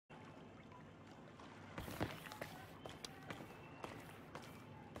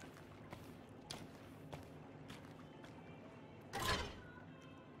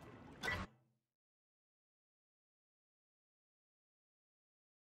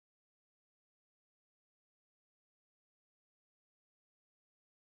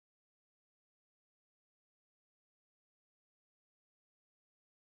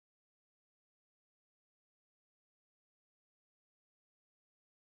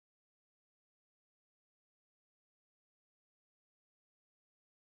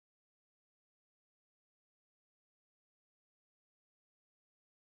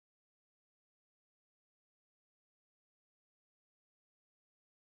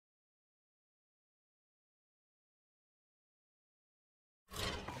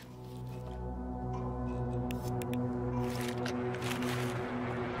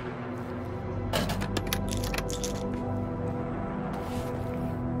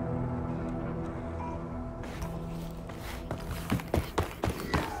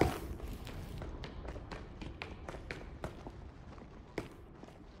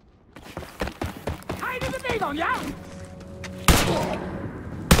动呀！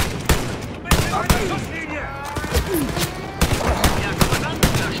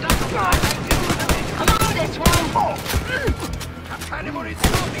 Keine Munition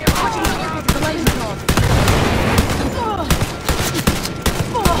mehr!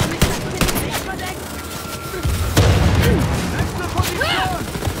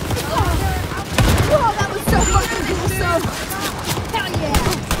 Oh, that was so fucking cool, so... Hell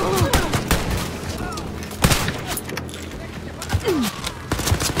yeah!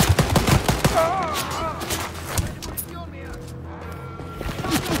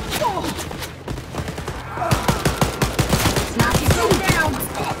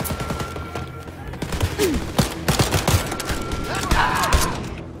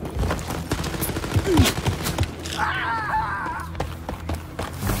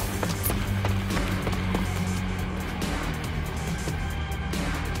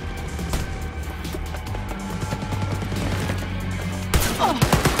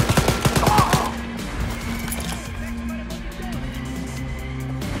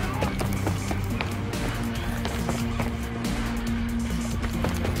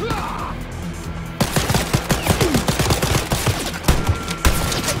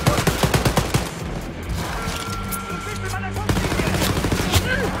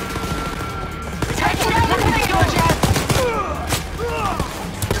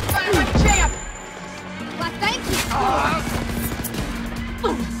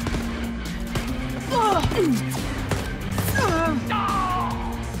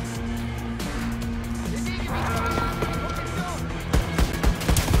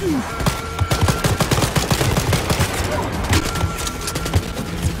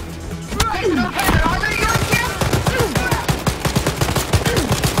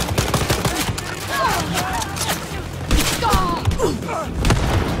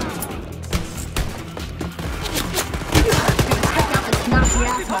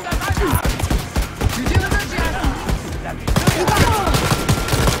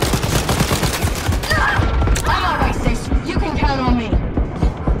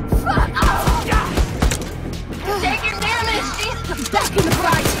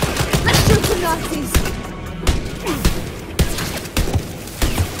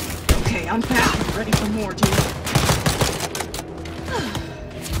 I'm back. Ready for more, dude.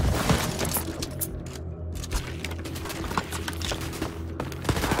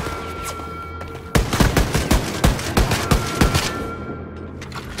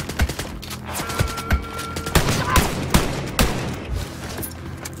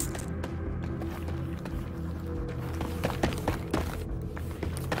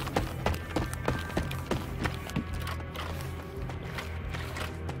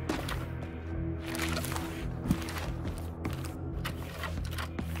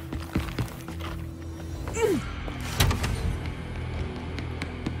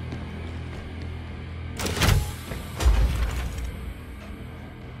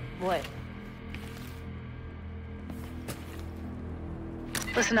 What?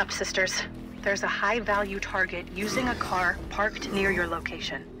 Listen up, sisters. There's a high-value target using a car parked near your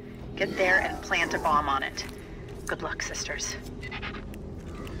location. Get there and plant a bomb on it. Good luck, sisters.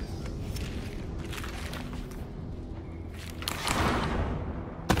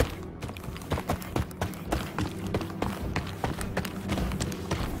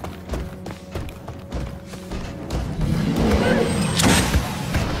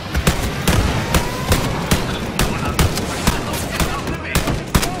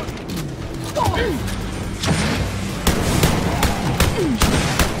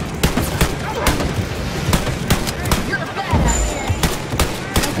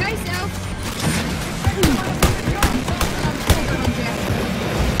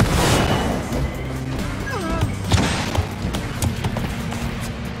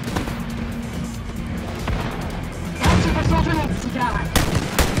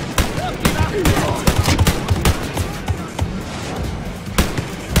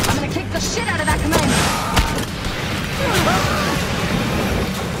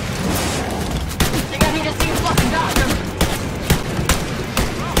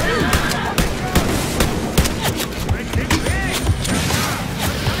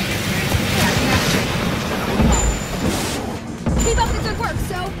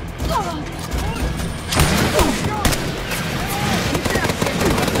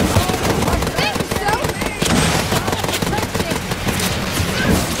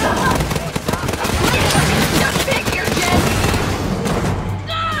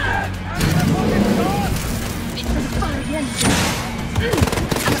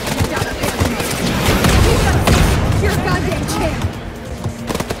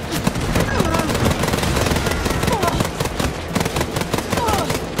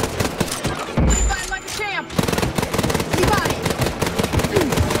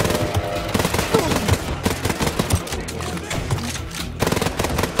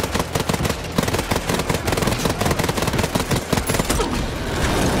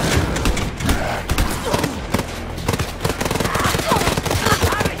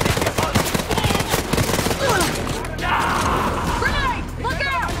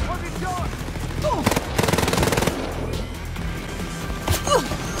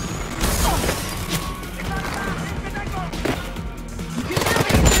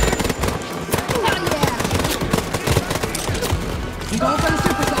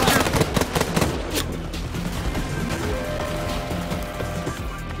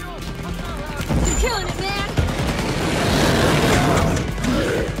 Killing it, man!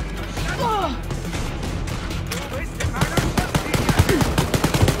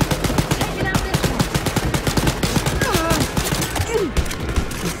 Taking out this one.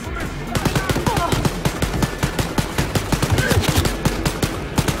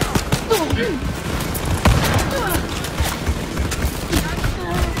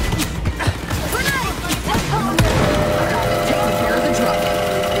 Taking care of the truck.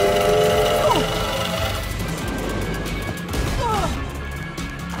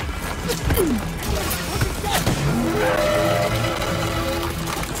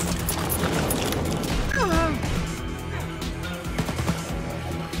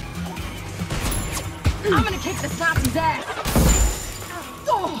 I'm gonna kick the Nazi's ass.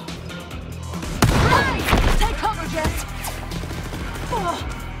 Oh. Right! Take cover, Jess. Oh.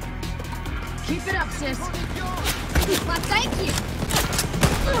 Keep it up, sis. Well, thank you.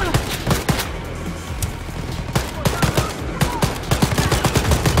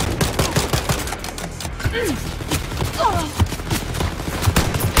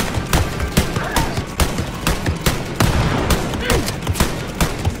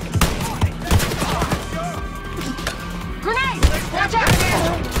 Grenade! Watch out!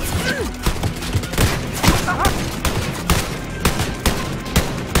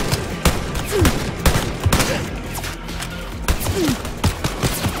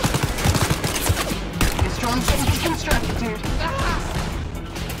 Your storm's getting deconstructed, dude.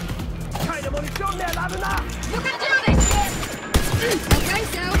 Keine Munition mehr, lade nach! You can do this, kid! Okay,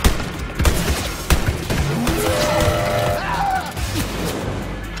 so.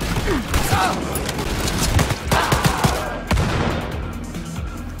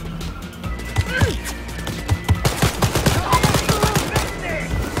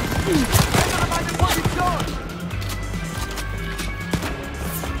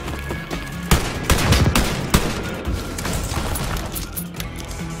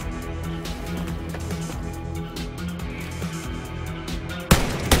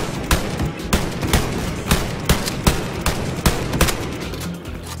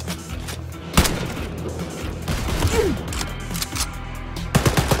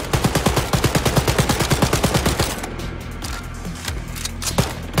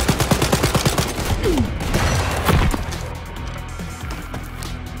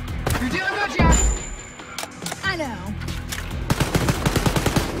 You're doing good, Jack. I know.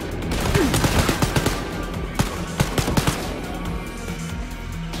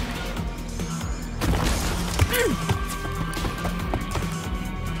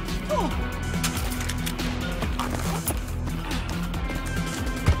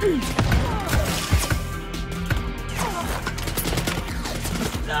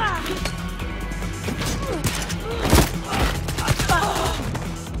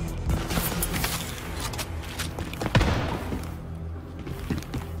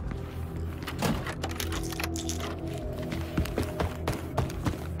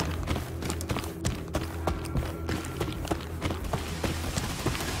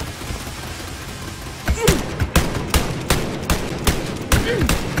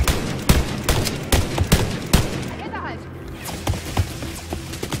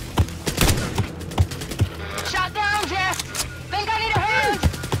 Shot down, Jess. Think I need a hand?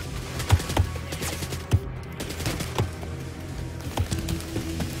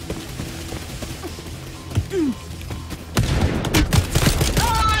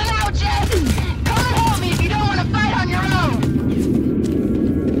 Come on out, Jess. Come and help me if you don't want to fight on your own.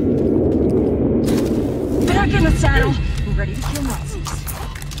 Back in the saddle. We're ready to kill Nazis.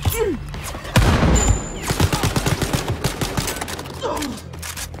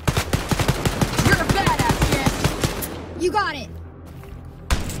 You're a badass, Jess. You got it.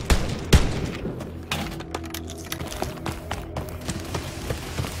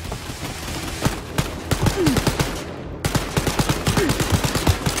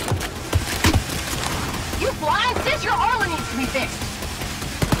 You blind, sis? Your armor needs to be fixed.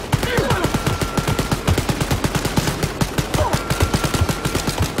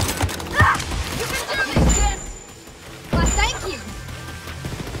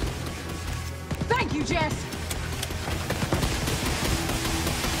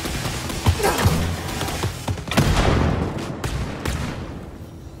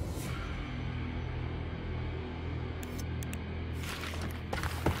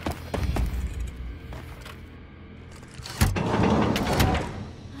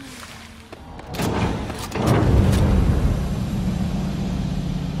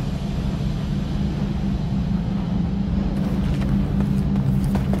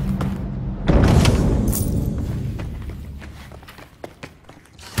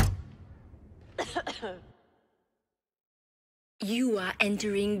 You are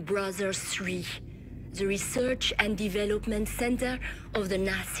entering Brother3, the research and development center of the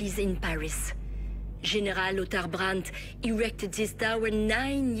Nazis in Paris. General Otterbrandt erected this tower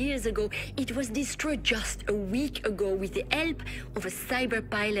 9 years ago. It was destroyed just a week ago with the help of a cyber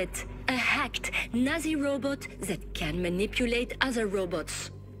pilot, a hacked Nazi robot that can manipulate other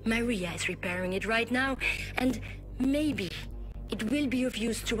robots. Maria is repairing it right now, and maybe it will be of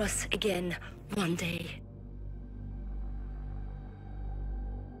use to us again one day.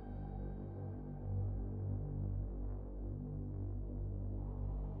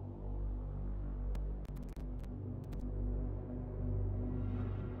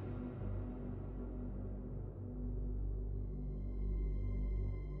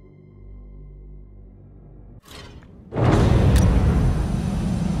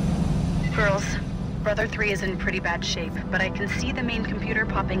 Girls, Brother3 is in pretty bad shape, but I can see the main computer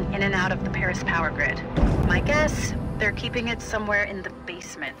popping in and out of the Paris power grid. My guess, they're keeping it somewhere in the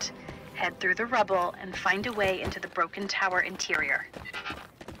basement. Head through the rubble and find a way into the broken tower interior.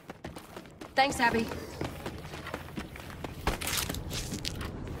 Thanks, Abby.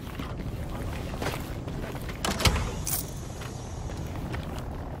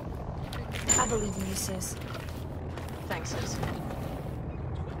 I believe in you, sis. Thanks, sis.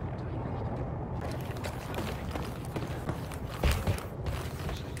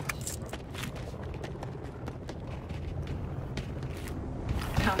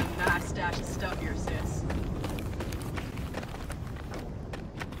 Found a nice stash of stuff here, sis.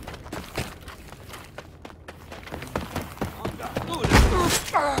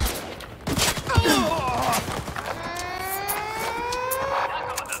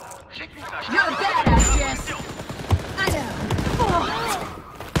 You're a badass, Jess. I know.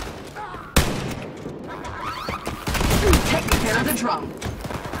 Take care of the drum.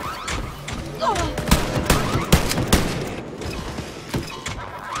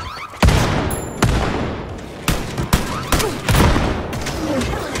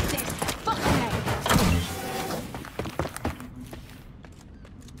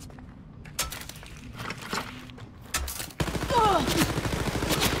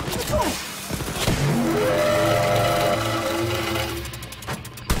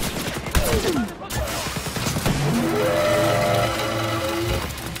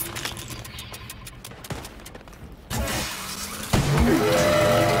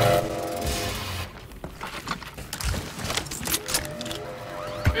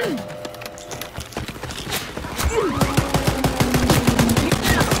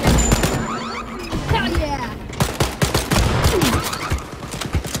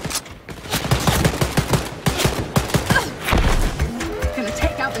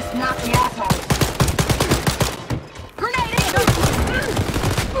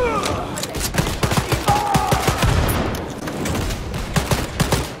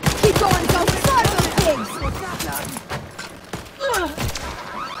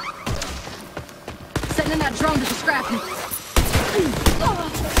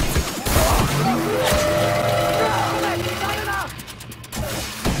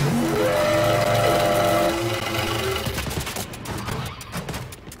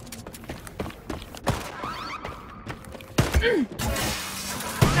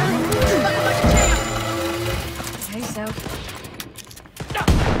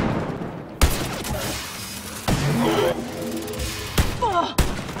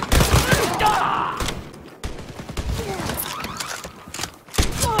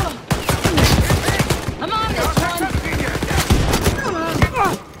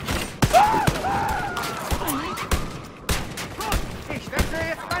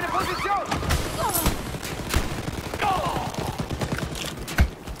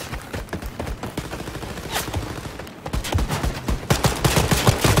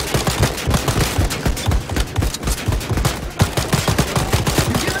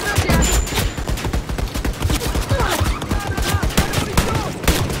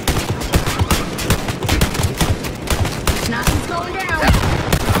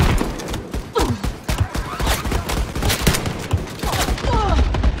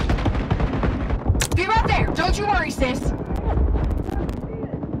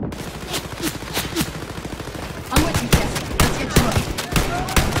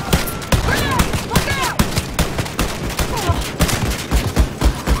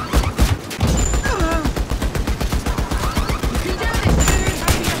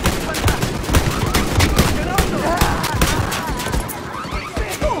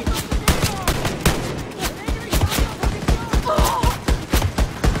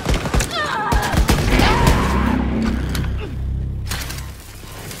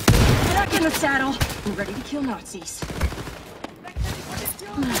 Back in the saddle. I'm ready to kill Nazis.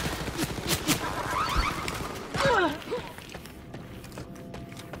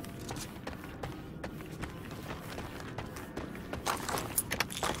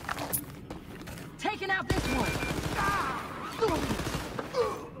 Taking out this one.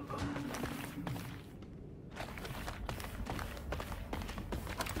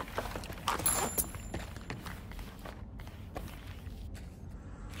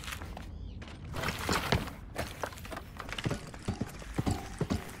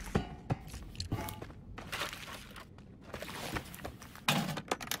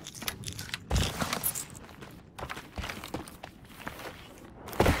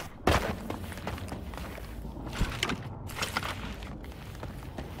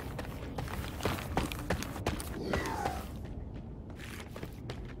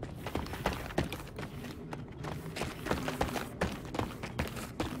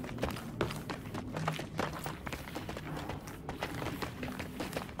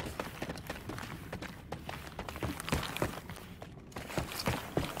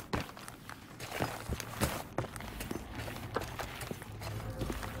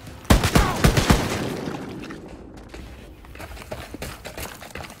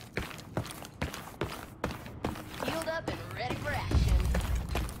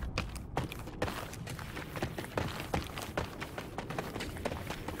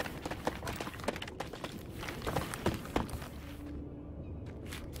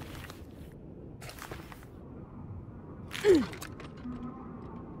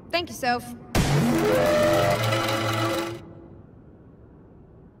 Thank you, Soph.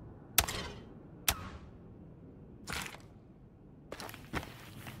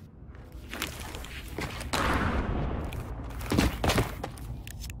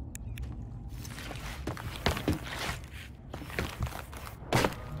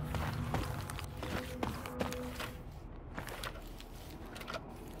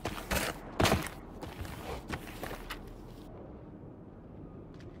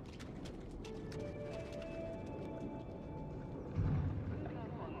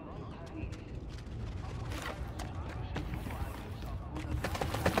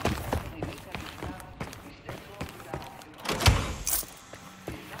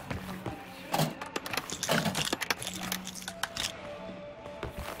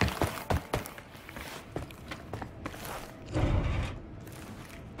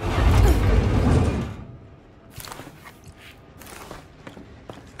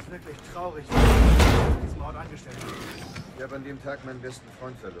 Wirklich traurig, was diesen Ort angestellt hat. Ich habe an dem Tag meinen besten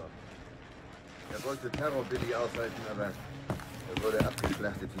Freund verloren. Er wollte Terror billig aushalten, aber er wurde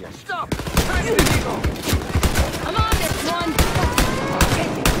abgeschlachtet hier. Stopp! Keine Bewegung! I'm on this one!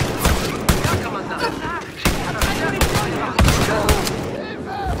 Ja, Kommandant!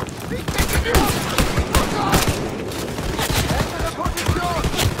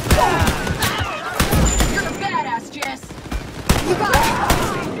 You're a badass, Jess! You got it!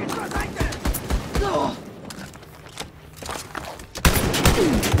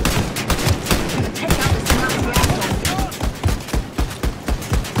 Take out this Nazi asshole!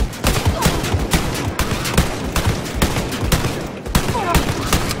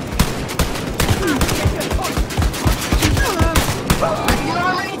 Oh!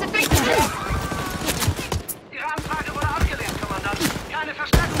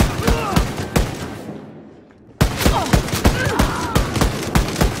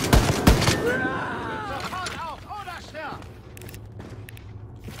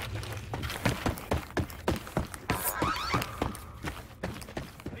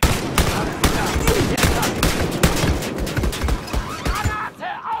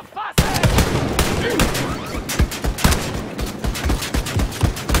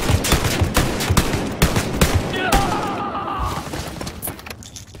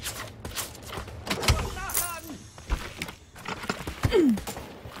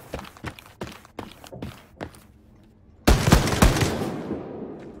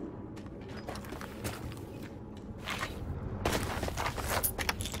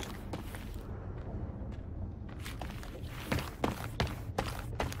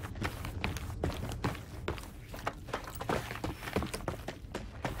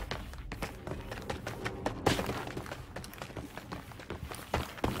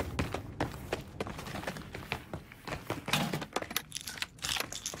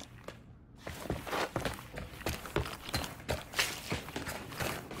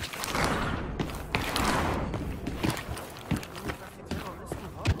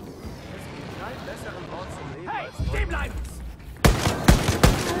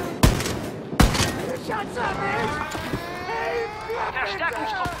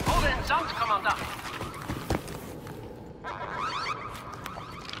 Commandant.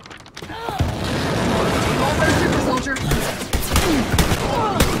 Super soldier.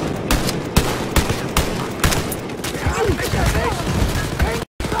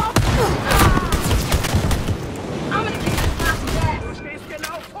 Du stehst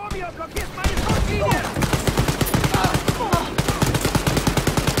genau vor mir und blockierst meine Frontlinie!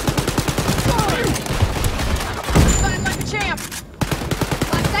 Fight like a champ.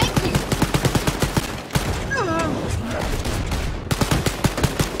 Why, thank you.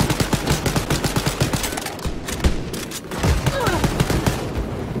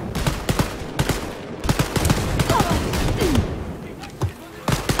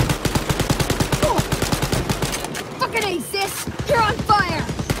 Fucking A, sis. You're on fire.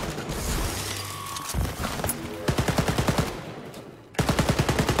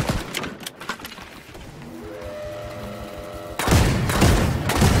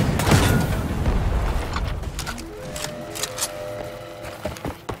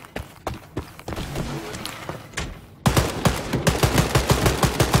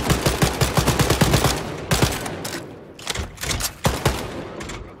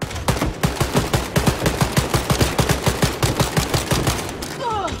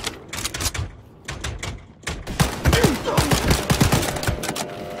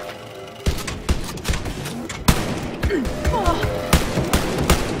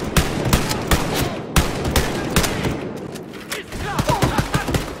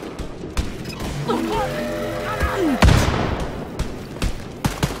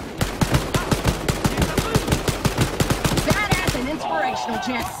 Badass and inspirational,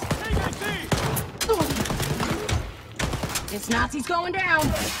 Jess. This Nazi's going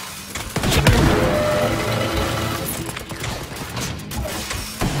down.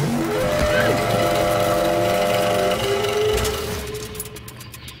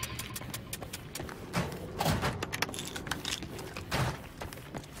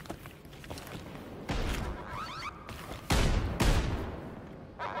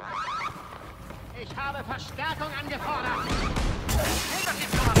 Ich habe Verstärkung angefordert! Negativ,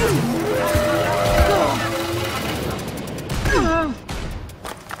 Kommandant.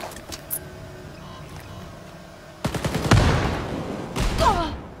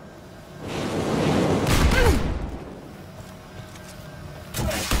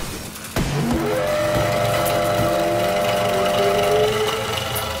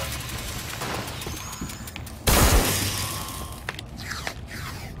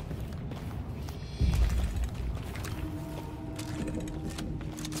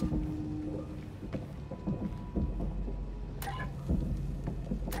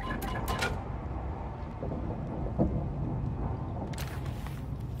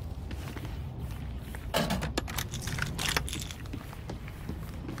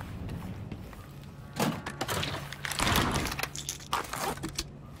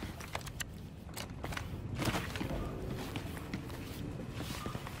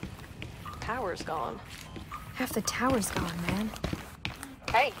 Power's gone. Half the tower's gone, man.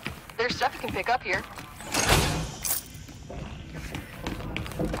 Hey, there's stuff you can pick up here.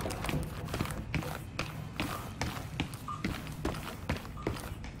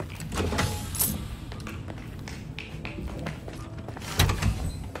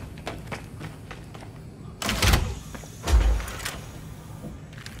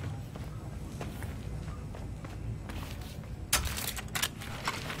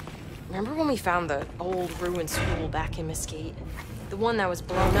 Remember when we found the old ruined school back in Mesquite? The one that was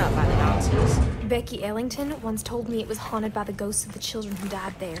blown up by the Nazis? Becky Ellington once told me it was haunted by the ghosts of the children who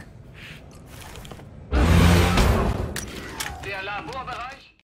died there. Der Laborbereich